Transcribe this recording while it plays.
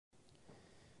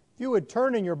If you would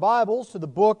turn in your Bibles to the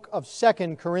book of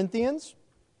 2 Corinthians,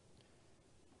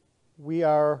 we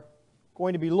are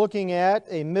going to be looking at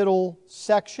a middle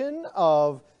section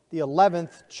of the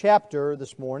 11th chapter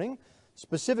this morning,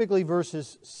 specifically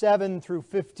verses 7 through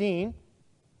 15.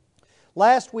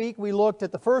 Last week we looked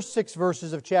at the first 6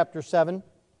 verses of chapter 7,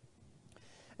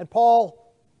 and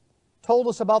Paul told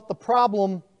us about the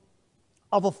problem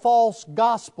of a false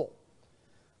gospel,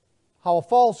 how a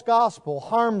false gospel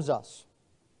harms us.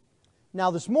 Now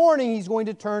this morning he's going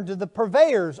to turn to the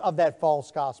purveyors of that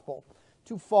false gospel,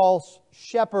 to false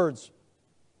shepherds.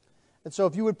 And so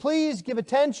if you would please give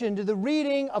attention to the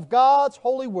reading of God's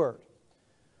holy word.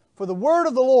 For the word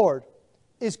of the Lord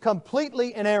is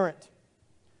completely inerrant.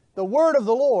 The word of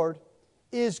the Lord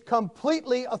is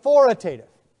completely authoritative.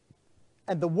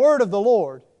 And the word of the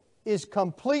Lord is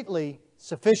completely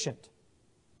sufficient.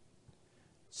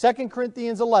 2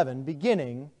 Corinthians 11,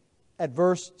 beginning at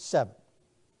verse 7.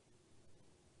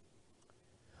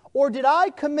 Or did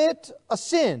I commit a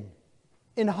sin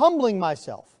in humbling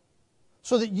myself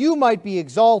so that you might be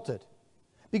exalted,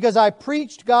 because I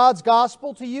preached God's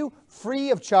gospel to you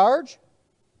free of charge?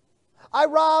 I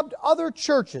robbed other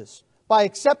churches by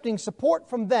accepting support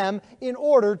from them in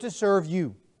order to serve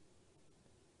you.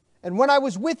 And when I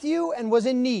was with you and was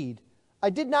in need,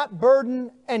 I did not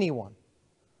burden anyone,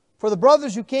 for the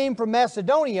brothers who came from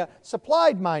Macedonia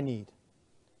supplied my need.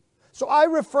 So I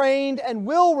refrained and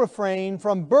will refrain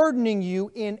from burdening you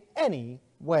in any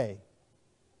way.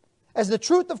 As the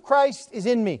truth of Christ is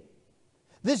in me,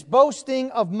 this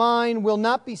boasting of mine will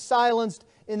not be silenced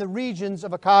in the regions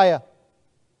of Achaia.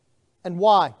 And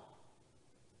why?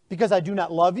 Because I do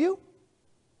not love you?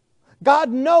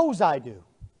 God knows I do.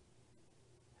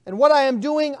 And what I am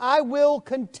doing, I will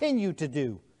continue to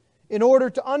do, in order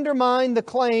to undermine the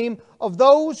claim of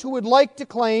those who would like to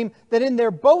claim that in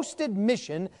their boasted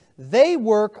mission they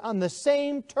work on the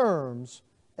same terms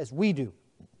as we do.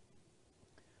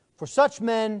 For such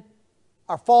men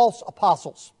are false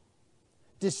apostles,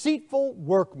 deceitful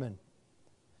workmen,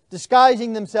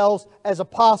 disguising themselves as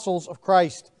apostles of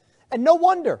Christ. And no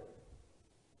wonder,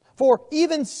 for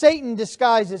even Satan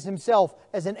disguises himself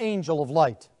as an angel of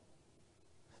light.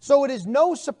 So it is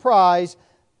no surprise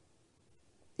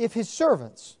if his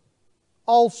servants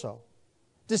also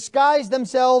disguise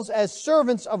themselves as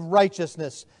servants of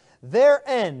righteousness. Their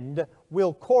end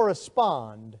will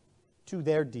correspond to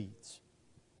their deeds.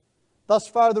 Thus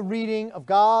far the reading of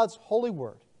God's holy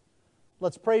word.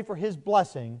 Let's pray for His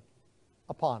blessing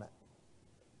upon it.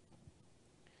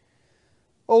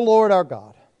 O Lord our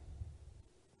God,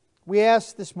 we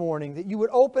ask this morning that you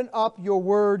would open up your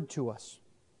word to us,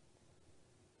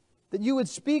 that you would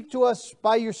speak to us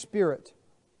by your Spirit,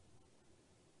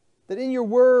 that in your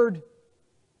word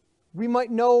we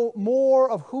might know more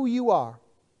of who you are,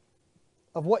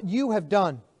 of what you have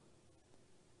done,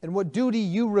 and what duty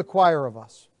you require of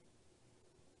us.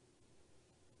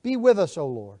 Be with us, O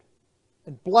Lord,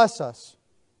 and bless us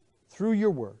through your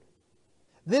word.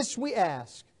 This we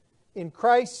ask in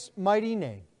Christ's mighty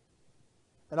name.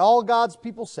 And all God's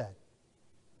people said,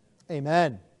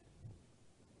 Amen.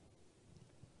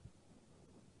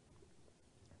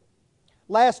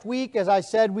 Last week, as I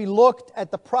said, we looked at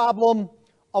the problem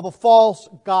of a false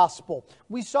gospel.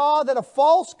 We saw that a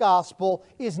false gospel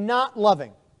is not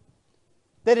loving,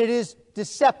 that it is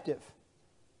deceptive,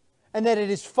 and that it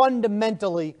is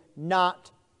fundamentally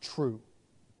not true.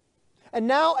 And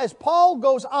now, as Paul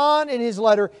goes on in his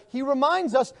letter, he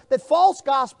reminds us that false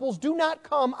gospels do not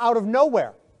come out of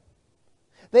nowhere.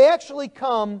 They actually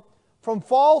come from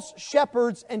false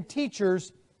shepherds and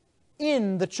teachers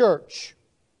in the church.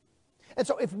 And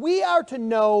so if we are to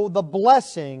know the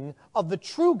blessing of the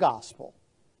true gospel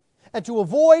and to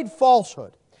avoid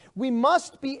falsehood, we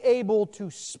must be able to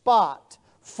spot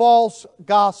false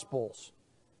gospels,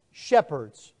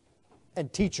 shepherds,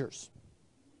 and teachers.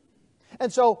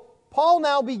 And so Paul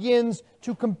now begins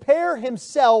to compare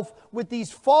himself with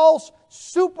these false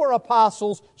super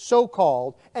apostles,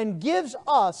 so-called, and gives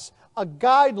us a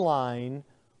guideline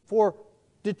for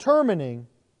determining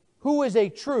who is a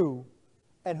true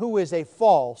and who is a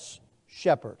false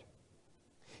shepherd.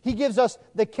 He gives us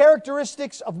the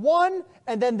characteristics of one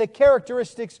and then the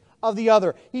characteristics of the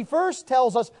other. He first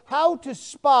tells us how to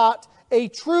spot a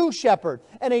true shepherd.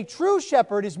 And a true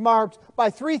shepherd is marked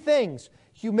by 3 things: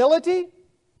 humility,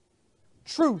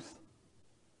 truth,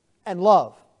 and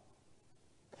love.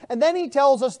 And then he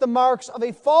tells us the marks of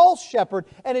a false shepherd,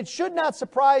 and it should not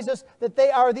surprise us that they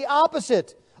are the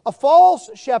opposite. A false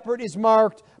shepherd is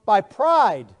marked by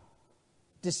pride,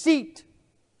 deceit,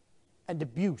 and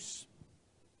abuse.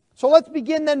 So let's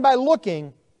begin then by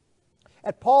looking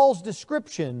at Paul's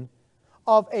description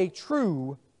of a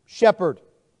true shepherd.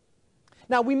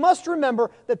 Now, we must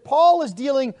remember that Paul is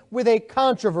dealing with a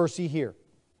controversy here.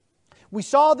 We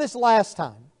saw this last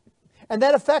time, and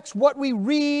that affects what we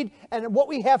read and what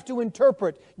we have to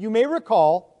interpret. You may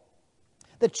recall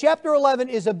that chapter 11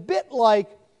 is a bit like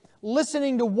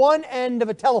listening to one end of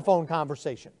a telephone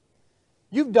conversation.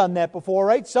 You've done that before,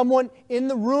 right? Someone in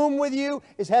the room with you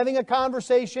is having a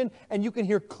conversation, and you can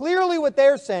hear clearly what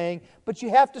they're saying, but you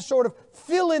have to sort of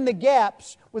fill in the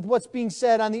gaps with what's being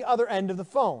said on the other end of the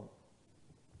phone.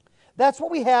 That's what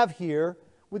we have here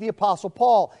with the Apostle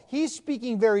Paul. He's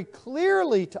speaking very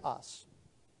clearly to us,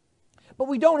 but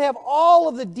we don't have all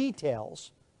of the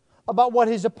details about what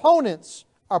his opponents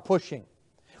are pushing.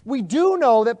 We do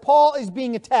know that Paul is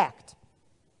being attacked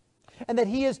and that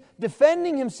he is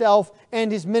defending himself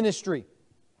and his ministry.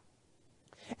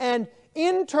 And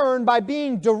in turn, by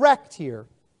being direct here,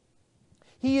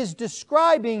 he is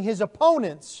describing his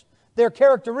opponents, their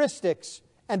characteristics,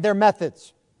 and their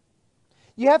methods.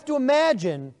 You have to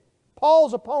imagine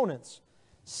Paul's opponents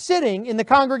sitting in the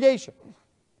congregation,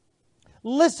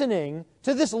 listening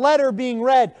to this letter being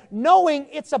read, knowing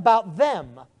it's about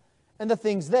them and the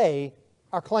things they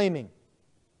are claiming.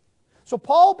 So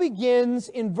Paul begins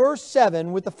in verse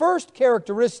 7 with the first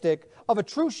characteristic of a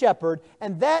true shepherd,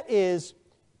 and that is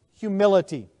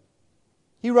humility.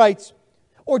 He writes,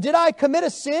 "Or did I commit a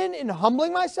sin in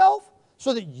humbling myself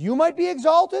so that you might be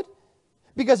exalted?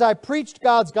 Because I preached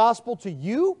God's gospel to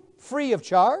you free of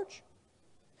charge?"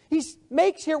 He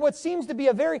makes here what seems to be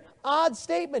a very odd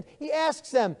statement. He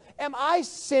asks them, am I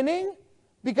sinning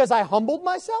because I humbled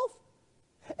myself?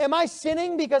 Am I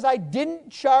sinning because I didn't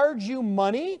charge you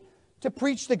money to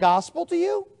preach the gospel to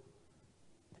you?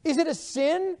 Is it a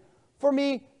sin for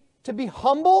me to be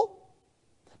humble?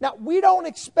 Now, we don't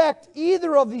expect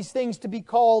either of these things to be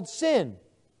called sin.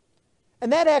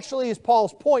 And that actually is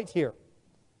Paul's point here.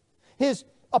 His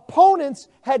opponents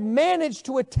had managed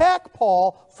to attack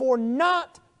Paul for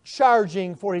not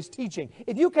charging for his teaching.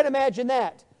 If you can imagine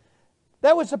that,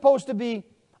 that was supposed to be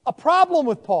a problem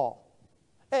with Paul.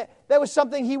 That was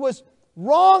something he was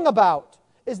wrong about,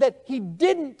 is that he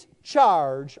didn't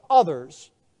charge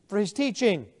others for his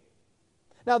teaching.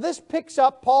 Now, this picks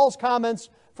up Paul's comments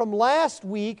from last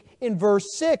week in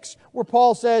verse 6, where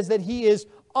Paul says that he is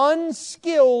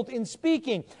unskilled in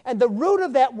speaking. And the root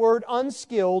of that word,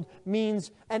 unskilled,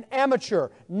 means an amateur,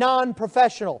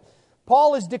 non-professional.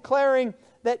 Paul is declaring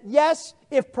that, yes,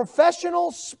 if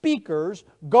professional speakers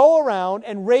go around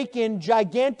and rake in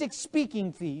gigantic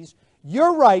speaking fees,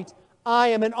 you're right, I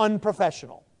am an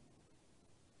unprofessional.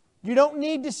 You don't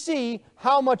need to see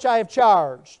how much I have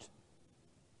charged.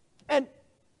 And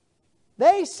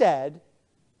they said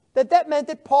that that meant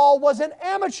that Paul was an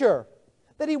amateur,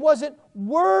 that he wasn't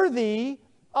worthy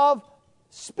of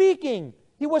speaking.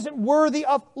 He wasn't worthy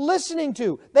of listening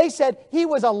to. They said he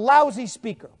was a lousy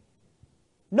speaker.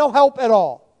 No help at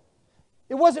all.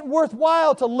 It wasn't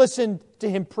worthwhile to listen to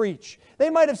him preach. They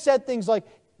might have said things like,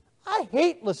 I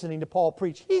hate listening to Paul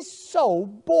preach. He's so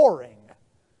boring.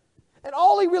 And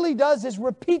all he really does is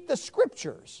repeat the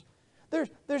Scriptures.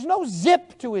 There's no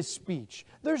zip to his speech.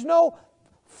 There's no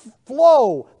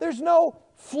flow. There's no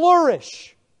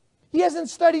flourish. He hasn't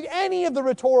studied any of the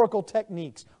rhetorical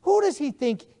techniques. Who does he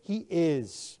think he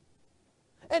is?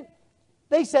 And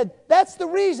they said, that's the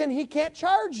reason he can't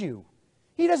charge you.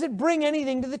 He doesn't bring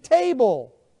anything to the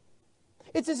table.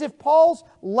 It's as if Paul's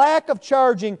lack of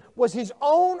charging was his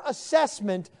own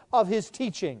assessment of his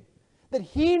teaching, that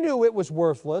he knew it was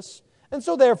worthless, and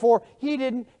so therefore he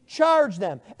didn't charge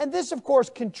them. And this, of course,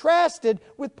 contrasted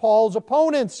with Paul's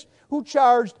opponents, who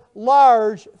charged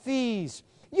large fees.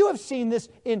 You have seen this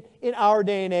in our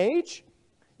day and age.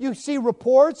 You see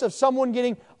reports of someone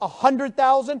getting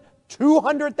 $100,000,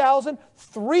 $200,000,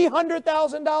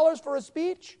 $300,000 for a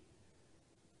speech.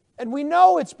 And we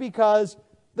know it's because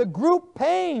the group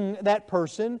paying that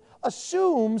person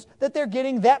assumes that they're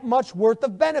getting that much worth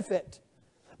of benefit.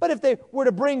 But if they were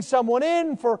to bring someone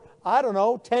in for, I don't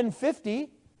know, $10.50,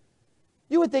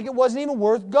 you would think it wasn't even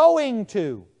worth going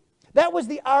to. That was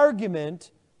the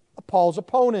argument of Paul's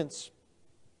opponents.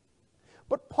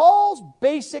 But Paul's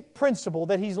basic principle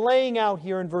that he's laying out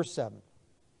here in verse 7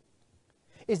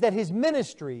 is that his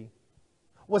ministry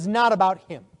was not about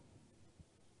him.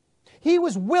 He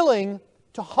was willing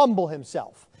to humble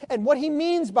himself. And what he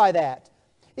means by that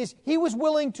is he was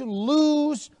willing to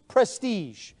lose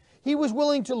prestige. He was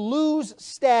willing to lose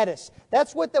status.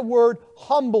 That's what the word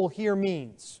humble here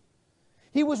means.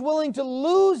 He was willing to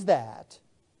lose that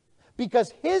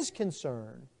because his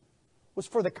concern was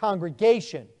for the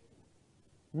congregation,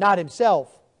 not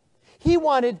himself. He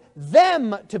wanted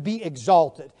them to be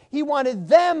exalted. He wanted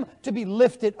them to be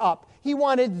lifted up. He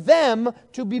wanted them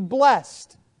to be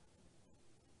blessed.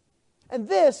 And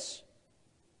this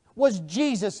was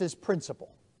Jesus'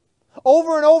 principle.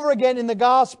 Over and over again in the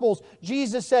Gospels,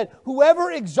 Jesus said,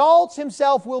 whoever exalts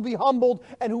himself will be humbled,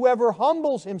 and whoever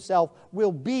humbles himself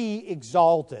will be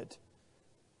exalted.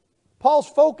 Paul's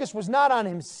focus was not on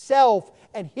himself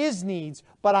and his needs,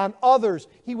 but on others.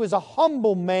 He was a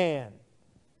humble man.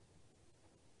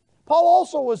 Paul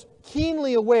also was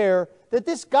keenly aware that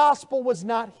this gospel was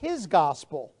not his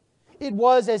gospel. It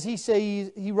was, as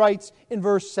he writes in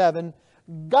verse 7,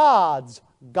 God's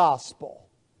gospel.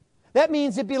 That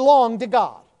means it belonged to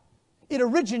God. It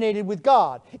originated with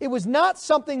God. It was not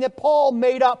something that Paul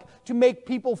made up to make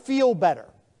people feel better.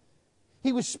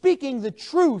 He was speaking the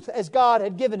truth as God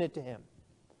had given it to him.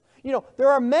 You know, there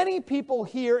are many people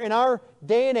here in our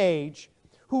day and age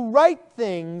who write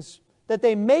things that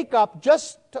they make up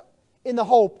just in the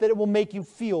hope that it will make you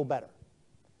feel better.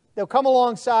 They'll come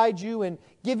alongside you and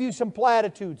give you some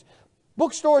platitudes.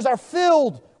 Bookstores are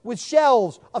filled with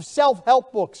shelves of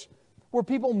self-help books where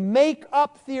people make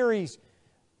up theories.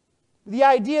 The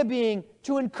idea being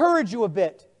to encourage you a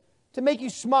bit, to make you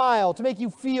smile, to make you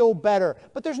feel better.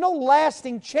 But there's no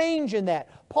lasting change in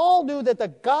that. Paul knew that the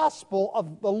gospel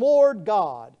of the Lord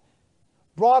God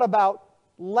brought about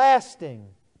lasting,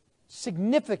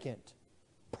 significant,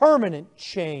 permanent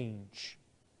change.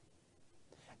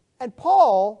 And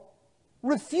Paul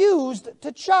refused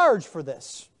to charge for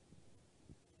this.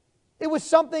 It was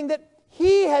something that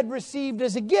he had received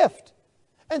as a gift.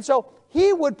 And so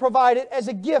he would provide it as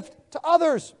a gift to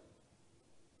others.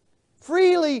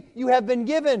 Freely you have been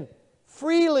given.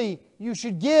 Freely you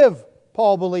should give,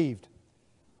 Paul believed.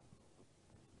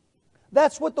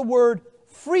 That's what the word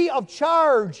free of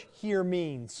charge here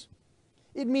means.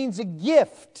 It means a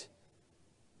gift.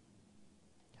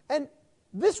 And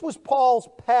this was Paul's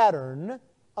pattern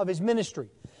of his ministry.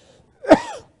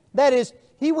 That is,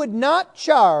 he would not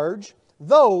charge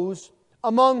those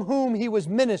among whom he was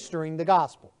ministering the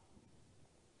gospel.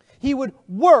 He would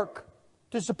work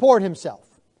to support himself.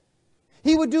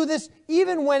 He would do this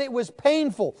even when it was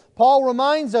painful. Paul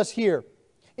reminds us here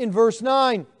in verse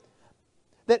 9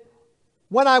 that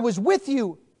when I was with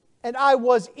you and I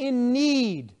was in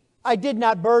need, I did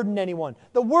not burden anyone.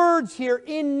 The words here,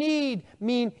 in need,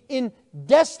 mean in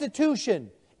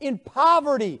destitution, in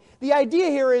poverty. The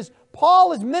idea here is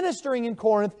Paul is ministering in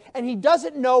Corinth and he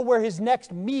doesn't know where his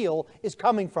next meal is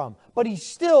coming from. But he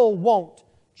still won't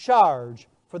charge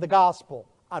for the gospel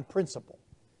on principle.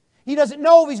 He doesn't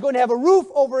know if he's going to have a roof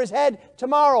over his head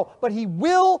tomorrow, but he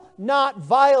will not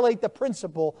violate the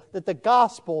principle that the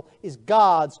gospel is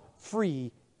God's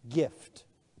free gift.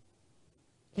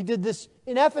 He did this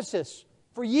in Ephesus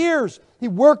for years. He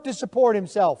worked to support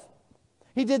himself.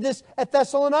 He did this at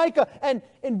Thessalonica. And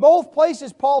in both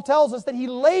places, Paul tells us that he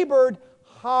labored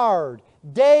hard,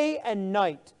 day and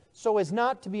night, so as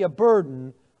not to be a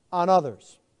burden on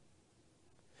others.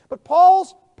 But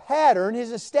Paul's pattern,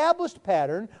 his established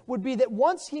pattern, would be that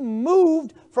once he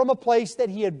moved from a place that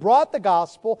he had brought the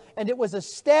gospel and it was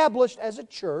established as a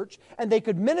church and they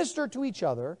could minister to each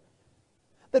other,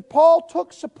 that Paul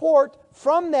took support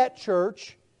from that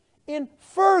church in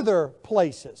further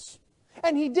places.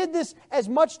 And he did this as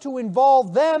much to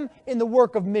involve them in the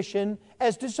work of mission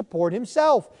as to support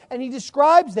himself. And he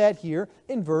describes that here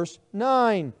in verse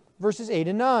 9, verses 8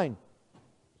 and 9.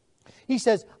 He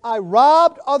says, I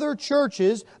robbed other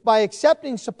churches by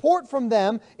accepting support from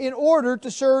them in order to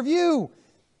serve you.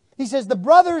 He says, the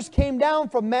brothers came down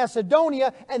from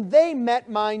Macedonia and they met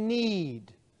my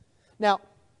need. Now,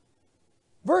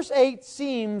 verse 8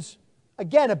 seems,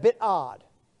 again, a bit odd.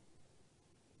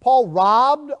 Paul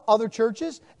robbed other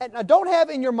churches. And now don't have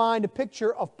in your mind a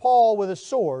picture of Paul with a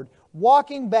sword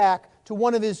walking back to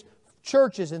one of his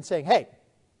churches and saying, hey,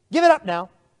 give it up now.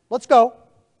 Let's go.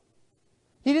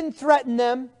 He didn't threaten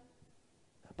them.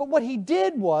 But what he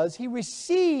did was he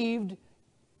received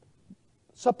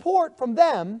support from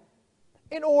them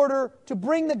in order to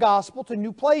bring the gospel to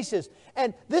new places.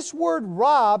 And this word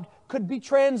robbed could be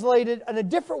translated in a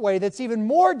different way that's even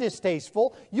more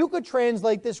distasteful. You could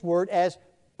translate this word as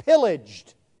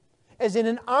pillaged, as in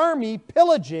an army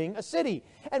pillaging a city.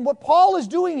 And what Paul is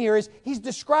doing here is he's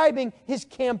describing his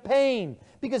campaign,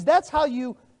 because that's how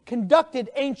you conducted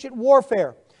ancient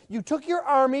warfare. You took your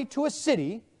army to a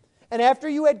city, and after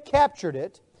you had captured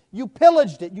it, you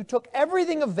pillaged it. You took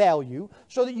everything of value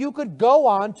so that you could go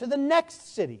on to the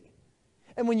next city.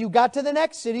 And when you got to the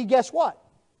next city, guess what?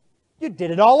 You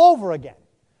did it all over again.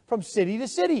 from city to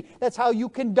city. That's how you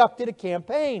conducted a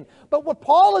campaign. But what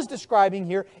Paul is describing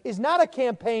here is not a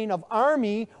campaign of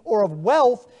army or of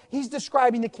wealth. He's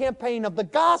describing the campaign of the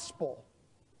gospel.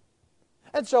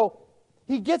 And so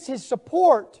he gets his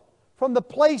support from the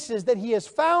places that he has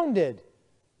founded,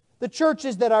 the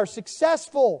churches that are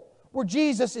successful, where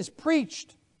Jesus is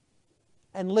preached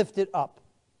and lifted up.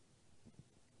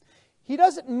 He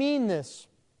doesn't mean this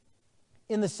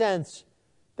in the sense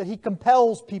that he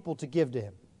compels people to give to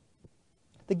him.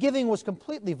 The giving was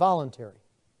completely voluntary.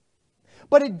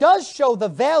 But it does show the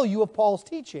value of Paul's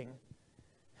teaching,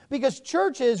 because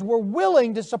churches were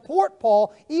willing to support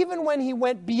Paul even when he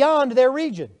went beyond their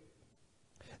region.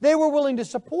 They were willing to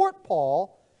support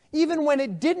Paul even when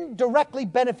it didn't directly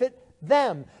benefit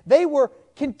them. They were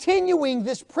continuing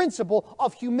this principle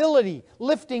of humility,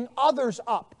 lifting others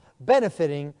up,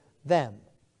 benefiting them.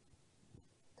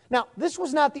 Now, this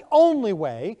was not the only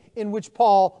way in which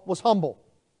Paul was humble,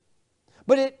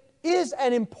 but it is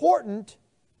an important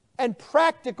and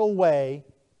practical way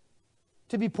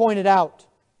to be pointed out.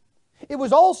 It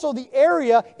was also the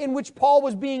area in which Paul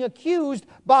was being accused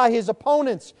by his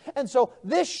opponents. And so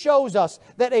this shows us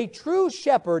that a true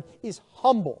shepherd is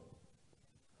humble,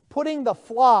 putting the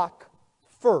flock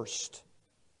first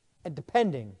and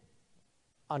depending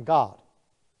on God.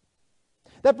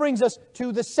 That brings us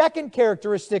to the second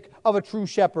characteristic of a true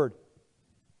shepherd: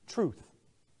 truth.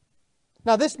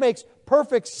 Now, this makes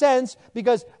perfect sense,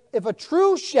 because if a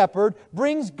true shepherd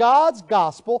brings God's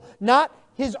gospel, not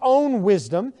his own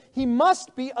wisdom, he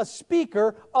must be a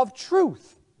speaker of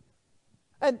truth.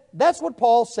 And that's what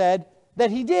Paul said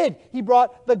that he did. He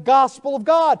brought the gospel of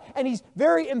God, and he's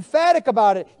very emphatic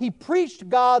about it. He preached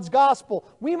God's gospel.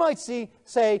 We might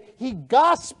say he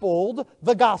gospeled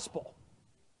the gospel.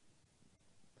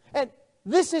 And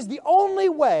this is the only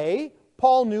way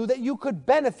Paul knew that you could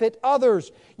benefit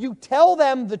others. You tell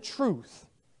them the truth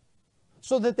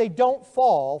so that they don't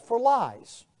fall for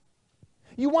lies.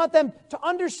 You want them to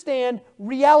understand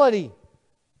reality,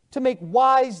 to make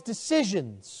wise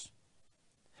decisions.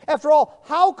 After all,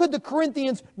 how could the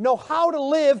Corinthians know how to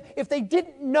live if they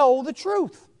didn't know the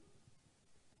truth?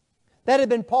 That had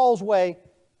been Paul's way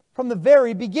from the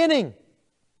very beginning.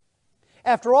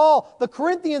 After all, the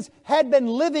Corinthians had been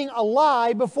living a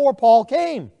lie before Paul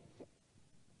came.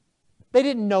 They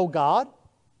didn't know God.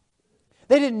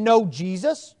 They didn't know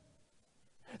Jesus.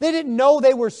 They didn't know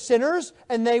they were sinners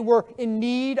and they were in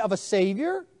need of a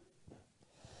Savior.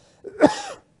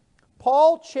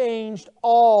 Paul changed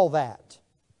all that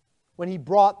when he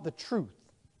brought the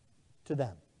truth to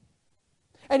them.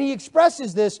 And he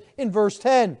expresses this in verse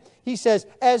 10. He says,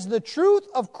 "As the truth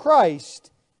of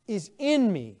Christ is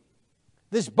in me,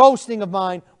 this boasting of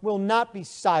mine will not be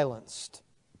silenced."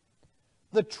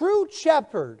 The true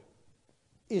shepherd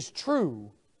is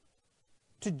true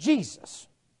to Jesus.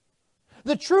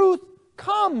 The truth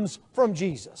comes from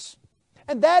Jesus.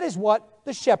 And that is what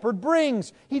the shepherd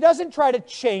brings. He doesn't try to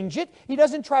change it. He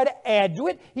doesn't try to add to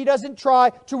it. He doesn't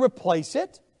try to replace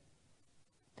it.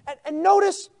 And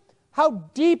notice how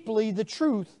deeply the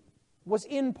truth was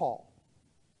in Paul.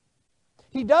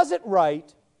 He doesn't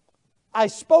write, "I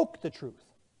spoke the truth,"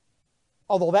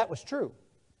 although that was true.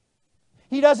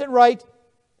 He doesn't write,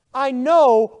 "I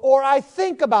know," or "I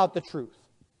think about the truth."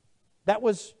 That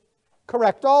was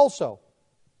correct also.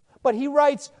 But he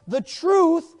writes, "The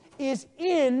truth is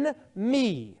in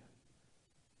me."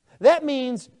 That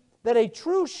means that a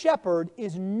true shepherd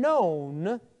is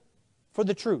known for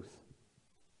the truth.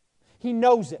 He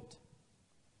knows it.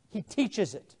 He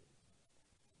teaches it.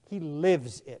 He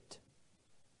lives it.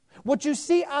 What you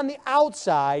see on the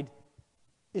outside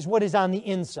is what is on the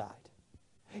inside.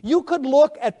 You could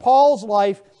look at Paul's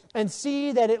life and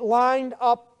see that it lined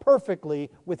up perfectly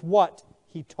with what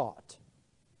he taught.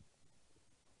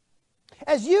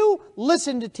 As you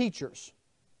listen to teachers,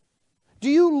 do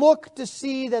you look to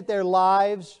see that their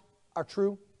lives are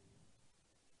true?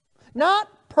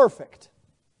 Not perfect,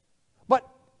 but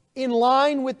in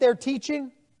line with their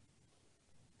teaching?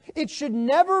 It should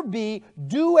never be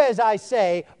 "do as I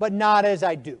say, but not as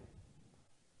I do."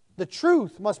 The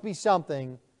truth must be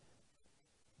something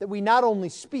that we not only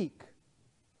speak,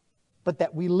 but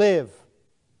that we live.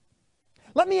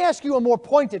 Let me ask you a more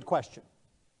pointed question.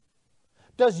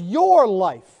 Does your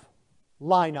life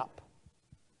line up?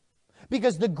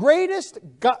 Because the greatest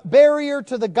barrier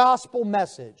to the gospel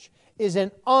message is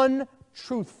an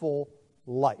untruthful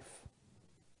life.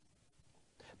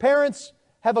 Parents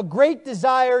have a great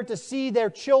desire to see their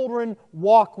children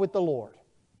walk with the Lord.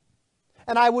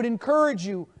 And I would encourage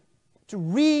you to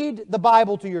read the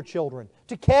Bible to your children,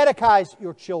 to catechize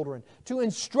your children, to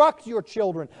instruct your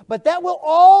children. But that will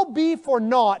all be for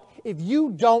naught if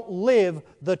you don't live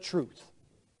the truth.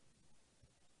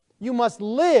 You must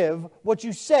live what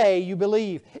you say you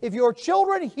believe. If your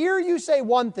children hear you say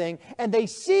one thing and they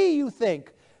see you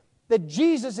think that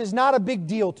Jesus is not a big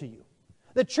deal to you,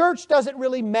 the church doesn't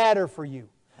really matter for you,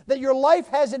 that your life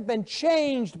hasn't been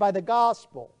changed by the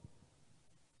gospel,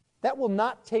 that will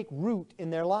not take root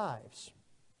in their lives.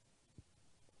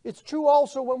 It's true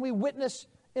also when we witness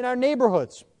in our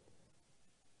neighborhoods.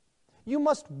 You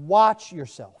must watch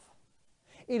yourself.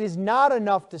 It is not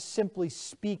enough to simply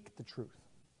speak the truth.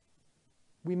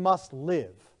 We must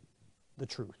live the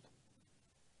truth.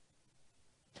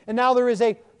 And now there is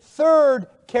a third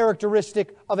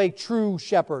characteristic of a true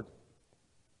shepherd: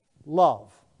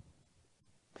 love.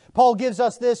 Paul gives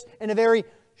us this in a very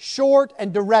short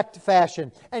and direct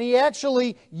fashion. And he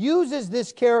actually uses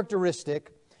this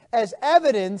characteristic as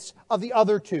evidence of the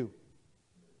other two.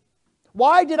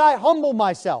 Why did I humble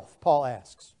myself? Paul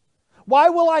asks. Why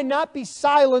will I not be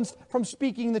silenced from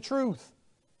speaking the truth?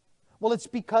 Well, it's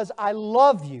because I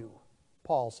love you,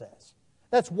 Paul says.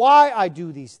 That's why I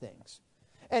do these things.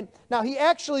 And now he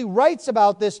actually writes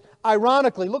about this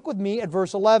ironically. Look with me at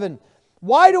verse 11.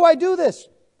 Why do I do this?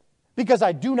 Because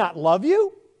I do not love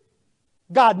you?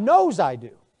 God knows I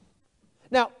do.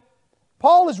 Now,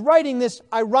 Paul is writing this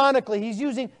ironically. He's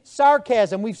using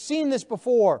sarcasm. We've seen this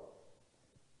before.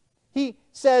 He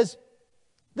says,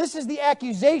 this is the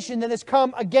accusation that has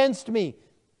come against me.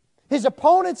 His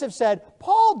opponents have said,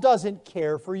 Paul doesn't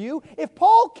care for you. If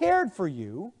Paul cared for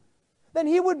you, then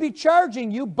he would be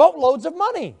charging you boatloads of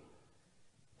money.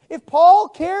 If Paul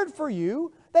cared for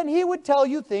you, then he would tell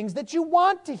you things that you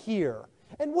want to hear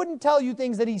and wouldn't tell you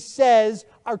things that he says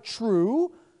are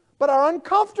true but are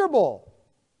uncomfortable.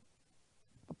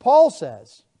 But Paul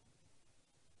says,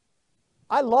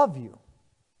 I love you.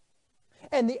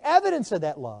 And the evidence of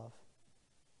that love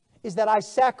is that I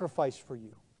sacrifice for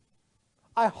you.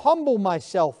 I humble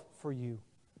myself for you.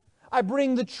 I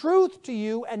bring the truth to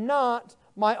you and not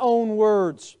my own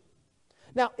words.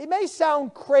 Now, it may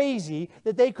sound crazy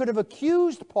that they could have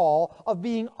accused Paul of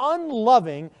being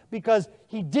unloving because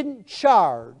he didn't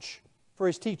charge for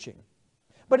his teaching.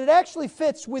 But it actually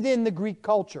fits within the Greek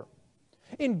culture.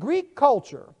 In Greek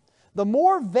culture, the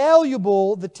more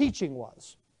valuable the teaching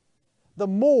was, the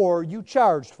more you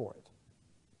charged for it.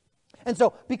 And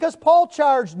so, because Paul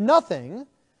charged nothing,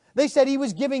 they said he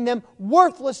was giving them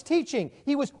worthless teaching.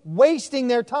 He was wasting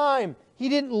their time. He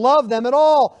didn't love them at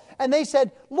all. And they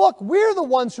said, look, we're the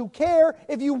ones who care.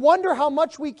 If you wonder how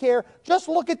much we care, just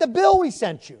look at the bill we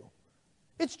sent you.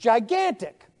 It's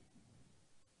gigantic.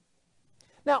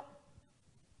 Now,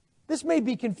 this may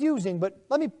be confusing, but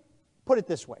let me put it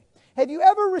this way. Have you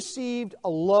ever received a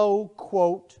low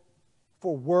quote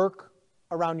for work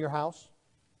around your house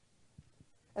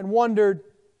and wondered,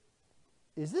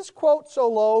 is this quote so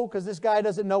low because this guy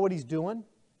doesn't know what he's doing?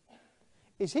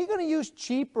 Is he going to use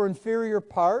cheap or inferior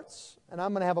parts and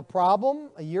I'm going to have a problem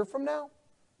a year from now?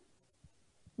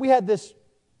 We had this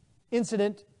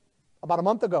incident about a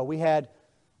month ago. We had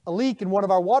a leak in one of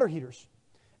our water heaters.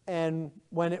 And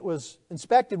when it was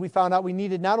inspected, we found out we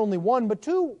needed not only one but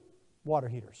two water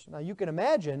heaters. Now you can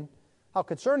imagine how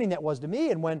concerning that was to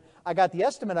me. And when I got the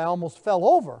estimate, I almost fell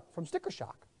over from sticker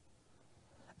shock.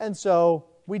 And so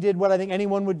we did what I think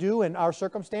anyone would do in our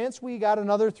circumstance. We got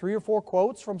another 3 or 4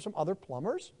 quotes from some other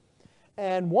plumbers.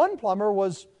 And one plumber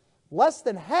was less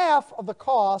than half of the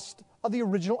cost of the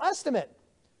original estimate.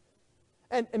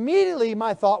 And immediately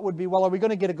my thought would be, well, are we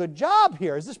going to get a good job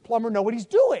here? Does this plumber know what he's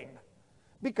doing?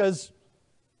 Because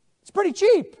it's pretty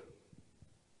cheap.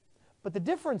 But the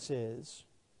difference is,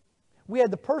 we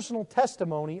had the personal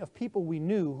testimony of people we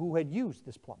knew who had used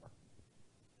this plumber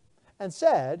and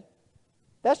said,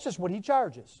 that's just what he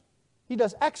charges. He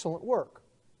does excellent work.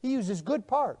 He uses good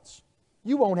parts.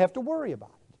 You won't have to worry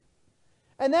about it.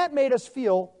 And that made us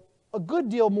feel a good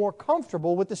deal more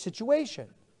comfortable with the situation.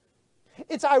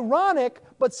 It's ironic,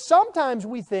 but sometimes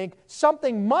we think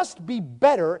something must be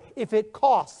better if it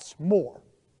costs more.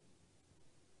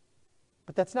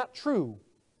 But that's not true,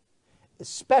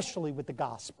 especially with the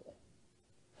gospel.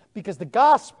 Because the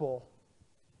gospel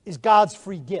is God's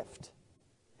free gift,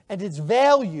 and its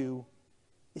value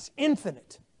is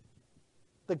infinite.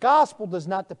 The gospel does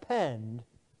not depend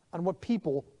on what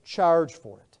people charge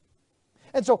for it.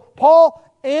 And so Paul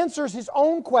answers his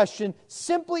own question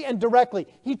simply and directly.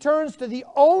 He turns to the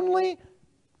only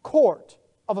court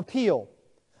of appeal,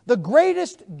 the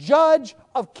greatest judge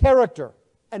of character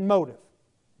and motive,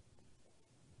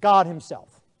 God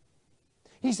himself.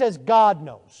 He says, God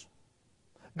knows.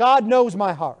 God knows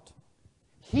my heart.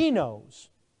 He knows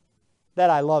that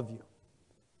I love you.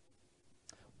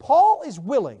 Paul is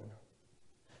willing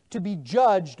to be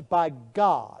judged by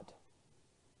God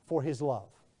for his love.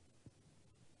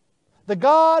 The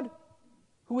God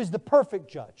who is the perfect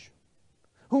judge,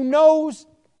 who knows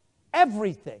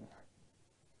everything.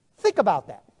 Think about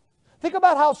that. Think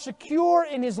about how secure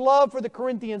in his love for the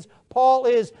Corinthians Paul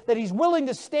is, that he's willing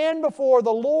to stand before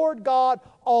the Lord God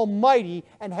Almighty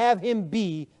and have Him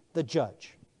be the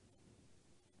judge.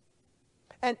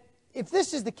 And if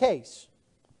this is the case,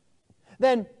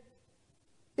 then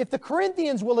if the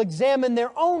Corinthians will examine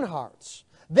their own hearts,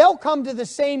 they'll come to the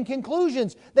same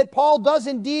conclusions, that Paul does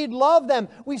indeed love them.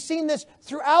 We've seen this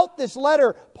throughout this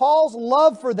letter, Paul's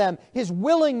love for them, his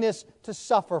willingness to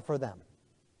suffer for them.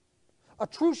 A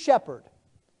true shepherd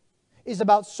is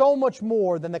about so much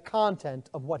more than the content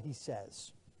of what he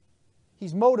says.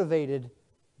 He's motivated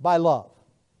by love.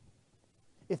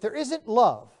 If there isn't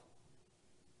love,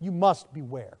 you must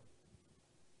beware.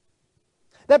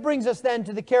 That brings us then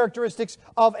to the characteristics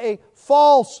of a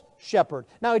false shepherd.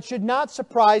 Now, it should not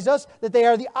surprise us that they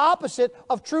are the opposite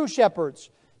of true shepherds.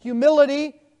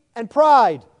 Humility and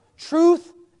pride,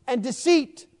 truth and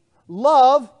deceit,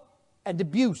 love and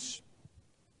abuse.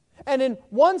 And in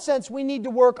one sense, we need to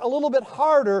work a little bit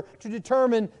harder to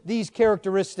determine these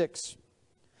characteristics.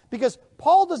 Because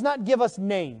Paul does not give us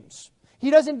names. He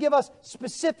doesn't give us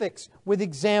specifics with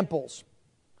examples.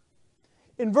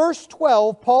 In verse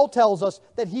 12, Paul tells us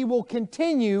that he will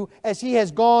continue as he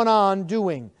has gone on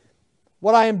doing.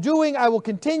 What I am doing, I will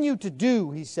continue to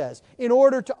do, he says, in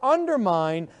order to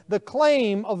undermine the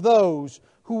claim of those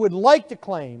who would like to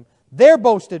claim their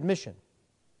boasted mission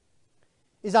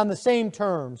is on the same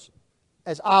terms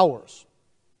as ours.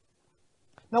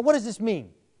 Now, what does this mean?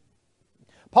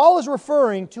 Paul is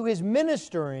referring to his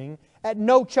ministering at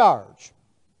no charge.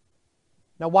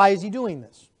 Now, why is he doing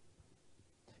this?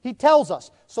 He tells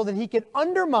us so that he can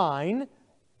undermine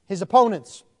his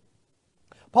opponents.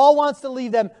 Paul wants to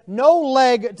leave them no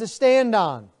leg to stand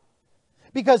on,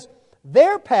 because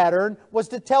their pattern was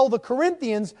to tell the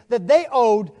Corinthians that they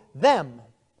owed them.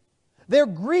 Their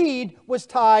greed was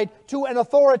tied to an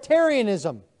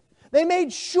authoritarianism. They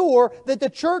made sure that the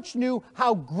church knew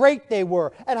how great they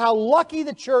were and how lucky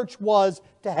the church was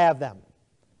to have them.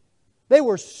 They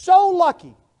were so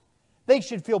lucky, they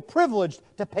should feel privileged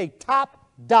to pay top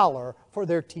dollar for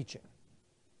their teaching.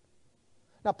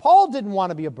 Now, Paul didn't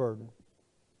want to be a burden,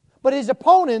 but his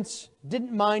opponents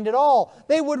didn't mind at all.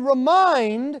 They would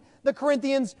remind the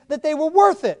Corinthians that they were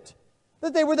worth it,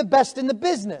 that they were the best in the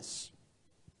business.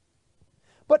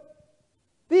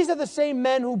 These are the same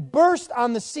men who burst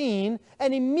on the scene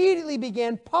and immediately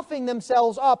began puffing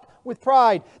themselves up with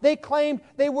pride. They claimed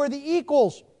they were the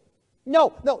equals.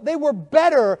 No, they were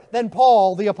better than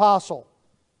Paul the apostle.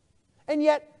 And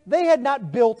yet, they had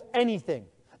not built anything.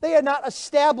 They had not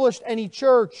established any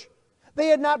church. They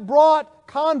had not brought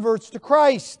converts to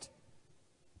Christ.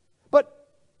 But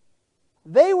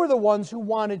they were the ones who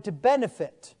wanted to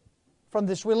benefit from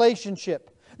this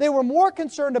relationship. They were more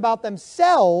concerned about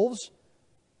themselves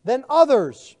than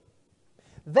others.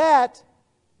 That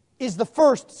is the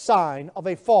first sign of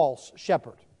a false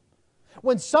shepherd.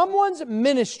 When someone's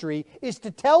ministry is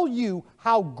to tell you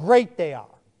how great they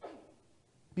are,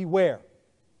 beware.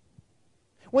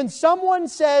 When someone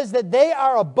says that they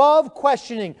are above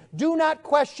questioning, do not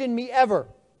question me ever,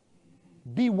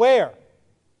 beware.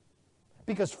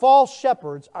 Because false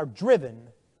shepherds are driven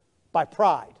by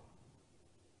pride.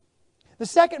 The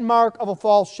second mark of a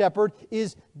false shepherd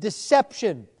is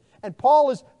deception. And Paul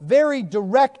is very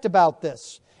direct about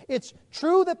this. It's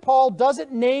true that Paul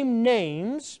doesn't name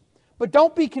names, but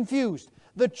don't be confused.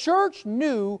 The church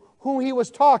knew who he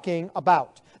was talking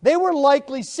about. They were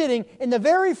likely sitting in the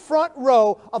very front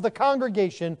row of the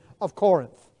congregation of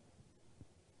Corinth.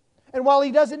 And while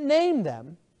he doesn't name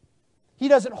them, he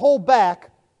doesn't hold back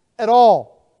at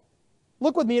all.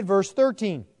 Look with me at verse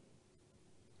 13.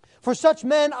 For such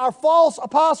men are false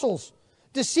apostles,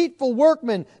 deceitful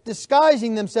workmen,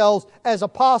 disguising themselves as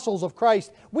apostles of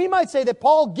Christ. We might say that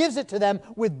Paul gives it to them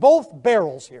with both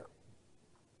barrels here.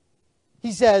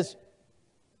 He says,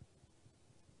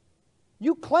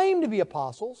 you claim to be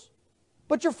apostles,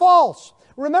 but you're false.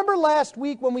 Remember last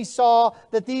week when we saw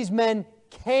that these men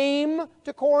came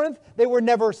to Corinth? They were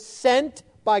never sent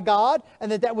by God,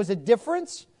 and that was a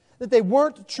difference, that they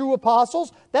weren't true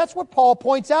apostles. That's what Paul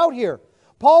points out here.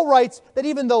 Paul writes that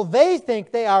even though they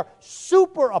think they are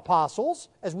super apostles,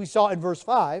 as we saw in verse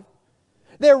 5,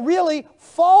 they're really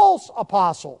false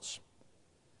apostles.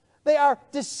 They are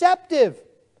deceptive.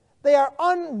 They are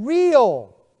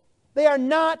unreal. They are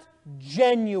not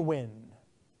genuine.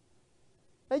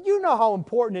 Now, you know how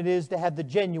important it is to have the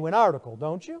genuine article,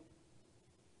 don't you?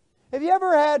 Have you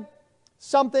ever had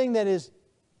something that is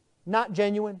not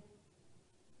genuine?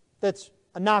 That's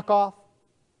a knockoff?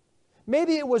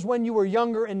 Maybe it was when you were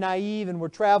younger and naive and were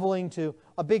traveling to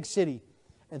a big city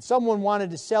and someone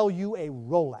wanted to sell you a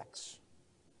Rolex.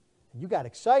 And you got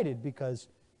excited because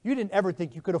you didn't ever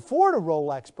think you could afford a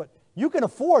Rolex, but you can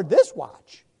afford this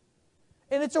watch.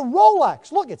 And it's a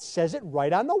Rolex. Look, it says it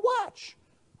right on the watch.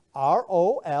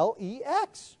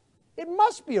 Rolex. It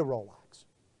must be a Rolex.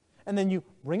 And then you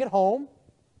bring it home,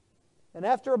 and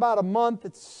after about a month,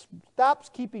 it stops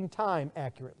keeping time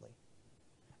accurately.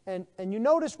 And you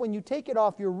notice when you take it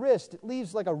off your wrist, it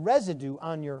leaves like a residue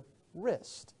on your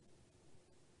wrist.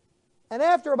 And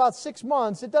after about 6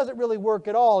 months, it doesn't really work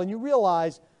at all, and you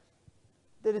realize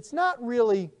that it's not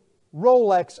really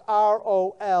Rolex,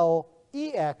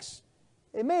 Rolex.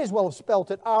 It may as well have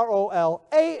spelt it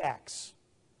Rolax,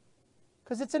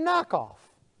 because it's a knockoff.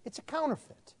 It's a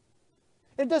counterfeit.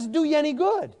 It doesn't do you any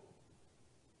good.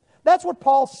 That's what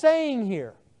Paul's saying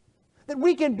here, that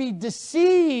we can be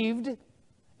deceived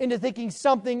into thinking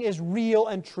something is real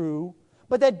and true,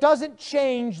 but that doesn't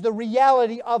change the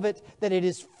reality of it, that it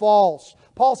is false.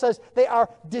 Paul says they are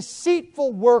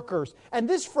deceitful workers, and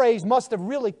this phrase must have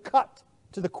really cut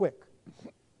to the quick.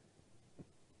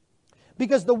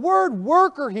 Because the word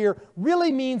worker here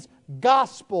really means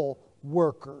gospel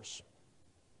workers.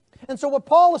 And so what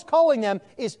Paul is calling them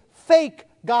is fake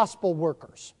gospel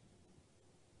workers.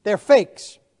 They're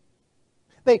fakes.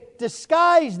 They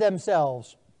disguise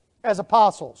themselves as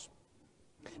apostles.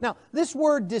 Now, this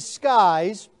word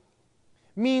disguise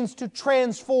means to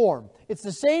transform. It's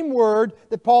the same word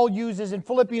that Paul uses in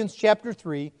Philippians chapter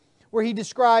 3, where he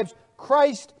describes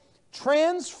Christ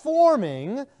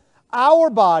transforming our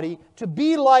body to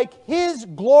be like His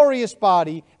glorious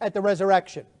body at the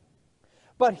resurrection.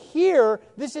 But here,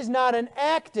 this is not an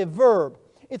active verb.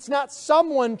 It's not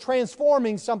someone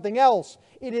transforming something else.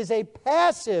 It is a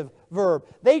passive verb.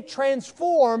 They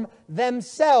transform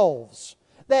themselves.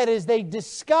 That is, they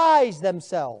disguise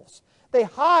themselves. They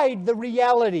hide the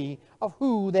reality of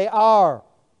who they are.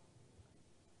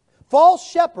 False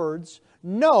shepherds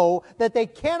know that they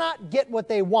cannot get what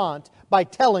they want by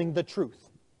telling the truth.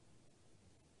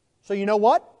 So you know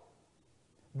what?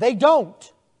 They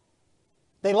don't.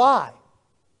 They lie.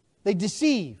 They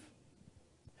deceive.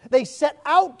 They set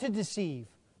out to deceive,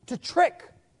 to trick,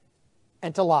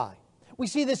 and to lie. We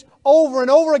see this over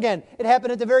and over again. It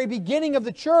happened at the very beginning of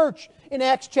the church. In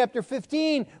Acts chapter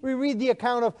 15, we read the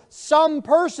account of some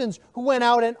persons who went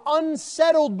out and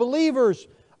unsettled believers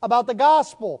about the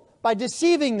gospel by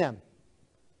deceiving them.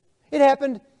 It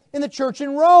happened in the church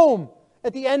in Rome.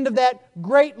 At the end of that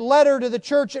great letter to the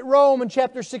church at Rome in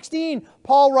chapter 16,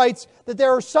 Paul writes that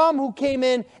there are some who came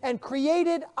in and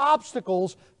created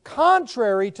obstacles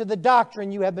contrary to the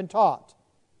doctrine you have been taught.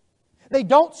 They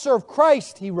don't serve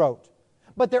Christ, he wrote,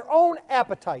 but their own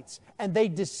appetites, and they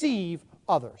deceive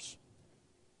others.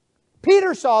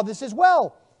 Peter saw this as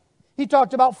well. He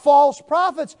talked about false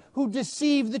prophets who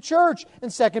deceived the church in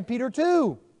 2 Peter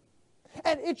 2.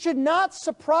 And it should not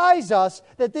surprise us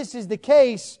that this is the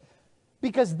case,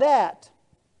 because that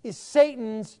is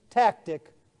Satan's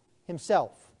tactic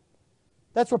himself.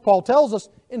 That's what Paul tells us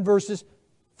in verses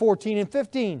 14 and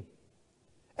 15.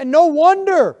 And no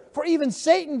wonder, for even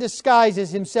Satan disguises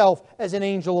himself as an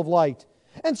angel of light.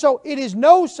 And so it is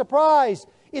no surprise.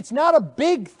 It's not a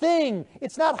big thing.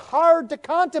 It's not hard to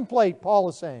contemplate, Paul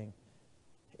is saying,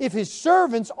 if his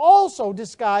servants also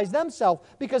disguise themselves,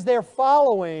 because they're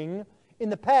following in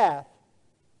the path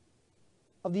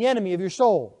of the enemy of your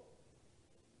soul.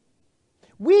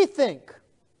 We think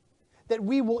that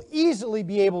we will easily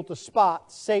be able to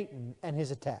spot Satan and his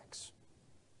attacks.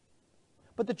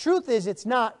 But the truth is, it's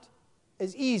not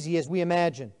as easy as we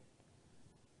imagine.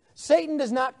 Satan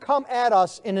does not come at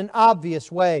us in an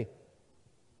obvious way.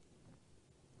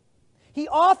 He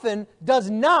often does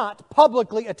not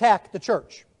publicly attack the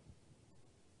church.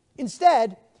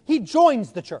 Instead, he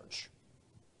joins the church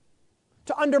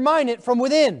to undermine it from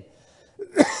within.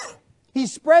 He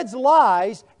spreads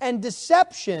lies and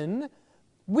deception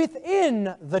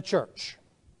within the church.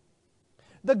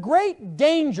 The great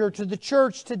danger to the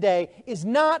church today is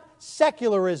not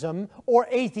secularism or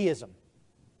atheism.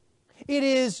 It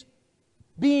is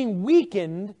being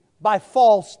weakened by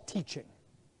false teaching.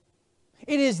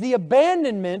 It is the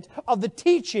abandonment of the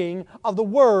teaching of the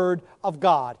Word of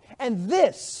God. And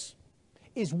this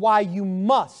is why you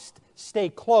must stay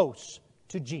close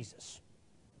to Jesus.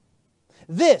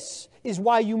 This is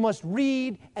why you must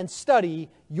read and study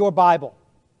your Bible.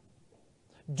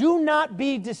 Do not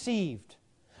be deceived.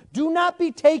 Do not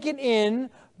be taken in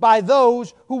by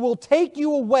those who will take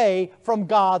you away from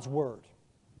God's Word.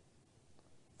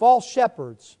 False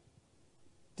shepherds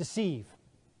deceive.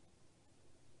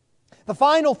 The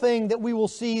final thing that we will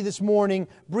see this morning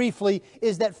briefly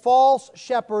is that false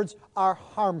shepherds are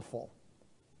harmful.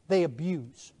 They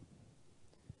abuse.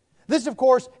 This, of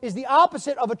course, is the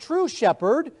opposite of a true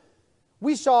shepherd.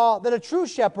 We saw that a true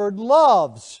shepherd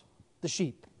loves the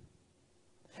sheep.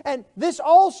 And this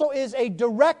also is a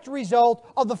direct result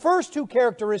of the first two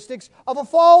characteristics of a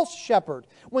false shepherd.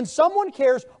 When someone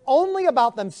cares only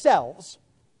about themselves,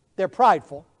 they're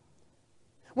prideful.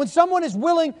 When someone is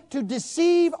willing to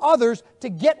deceive others to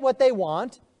get what they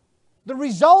want, the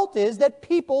result is that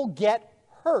people get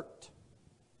hurt.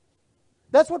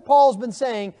 That's what Paul's been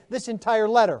saying this entire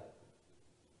letter.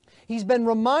 He's been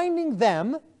reminding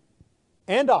them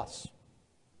and us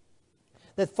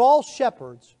that false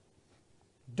shepherds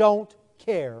don't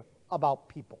care about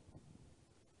people.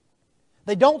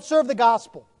 They don't serve the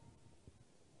gospel.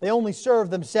 They only serve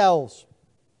themselves.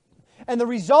 And the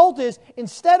result is,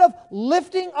 instead of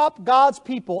lifting up God's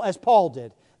people as Paul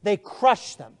did, they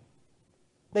crush them.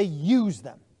 They use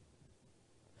them.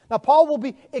 Now, Paul will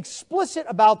be explicit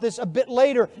about this a bit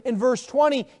later. In verse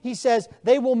 20, he says,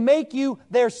 they will make you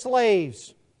their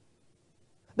slaves.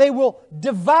 They will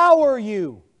devour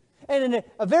you. And in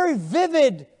a very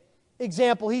vivid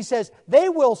example, he says, they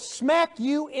will smack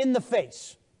you in the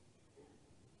face.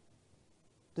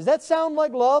 Does that sound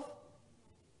like love?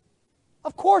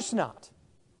 Of course not.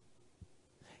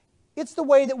 It's the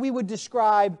way that we would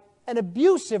describe an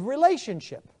abusive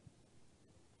relationship.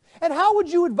 And how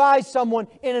would you advise someone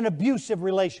in an abusive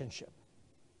relationship?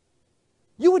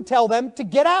 You would tell them to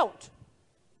get out,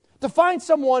 to find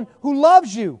someone who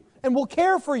loves you and will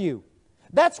care for you.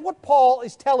 That's what Paul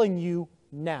is telling you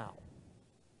now.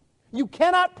 You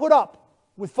cannot put up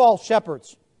with false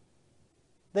shepherds.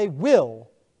 They will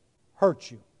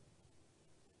hurt you.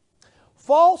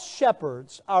 False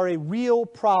shepherds are a real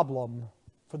problem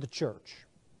for the church.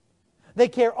 They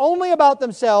care only about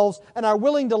themselves and are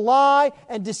willing to lie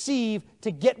and deceive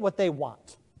to get what they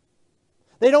want.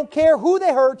 They don't care who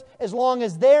they hurt as long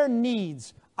as their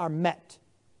needs are met.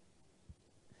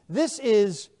 This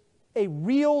is a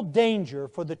real danger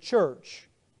for the church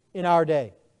in our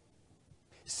day.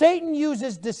 Satan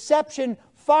uses deception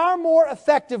far more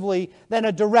effectively than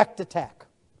a direct attack.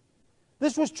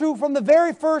 This was true from the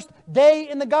very first day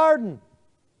in the garden.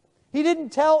 He didn't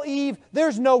tell Eve,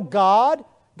 there's no God.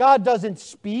 God doesn't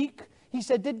speak. He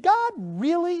said, did God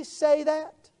really say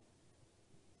that?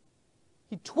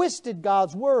 He twisted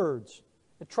God's words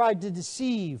and tried to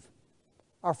deceive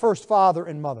our first father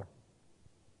and mother.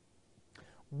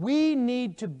 We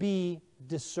need to be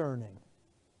discerning.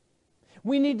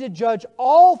 We need to judge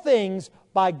all things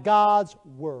by God's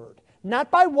Word.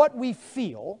 Not by what we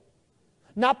feel,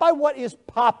 not by what is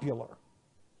popular,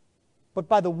 but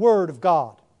by the Word of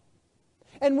God.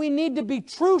 And we need to be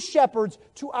true shepherds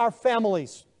to our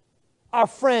families, our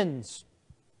friends,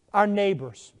 our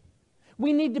neighbors.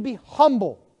 We need to be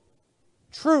humble,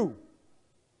 true,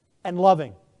 and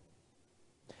loving.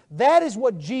 That is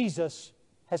what Jesus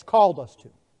has called us to.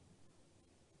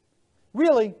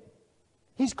 Really,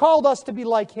 He's called us to be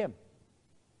like Him.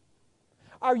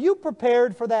 Are you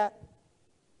prepared for that?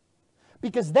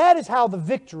 Because that is how the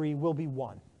victory will be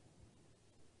won.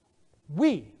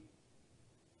 We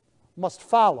must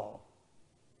follow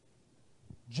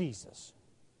Jesus.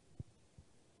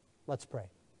 Let's pray.